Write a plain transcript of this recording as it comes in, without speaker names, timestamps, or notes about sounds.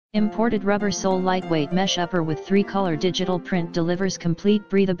Imported rubber sole lightweight mesh upper with 3-color digital print delivers complete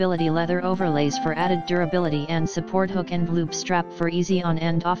breathability. Leather overlays for added durability and support. Hook and loop strap for easy on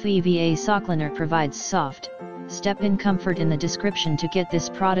and off. EVA sock liner provides soft, step-in comfort. In the description to get this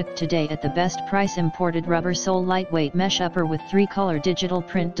product today at the best price. Imported rubber sole lightweight mesh upper with 3-color digital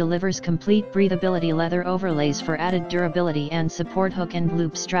print delivers complete breathability. Leather overlays for added durability and support. Hook and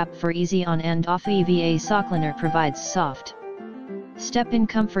loop strap for easy on and off. EVA sock liner provides soft, step-in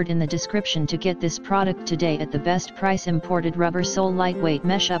comfort. In the description to get this product today at the best price. Imported rubber sole lightweight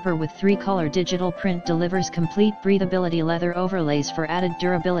mesh upper with 3-color digital print delivers complete breathability. Leather overlays for added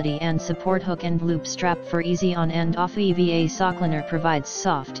durability and support. Hook and loop strap for easy on and off. EVA sock liner provides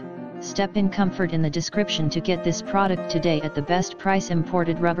soft, step-in comfort. In the description to get this product today at the best price.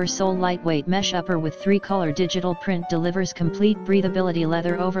 Imported rubber sole lightweight mesh upper with 3-color digital print delivers complete breathability.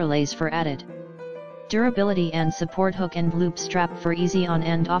 Leather overlays for added durability and support. Hook and loop strap for easy on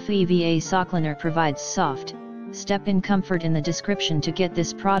and off. EVA sock liner provides soft, step-in comfort. In the description to get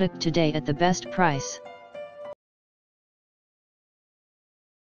this product today at the best price.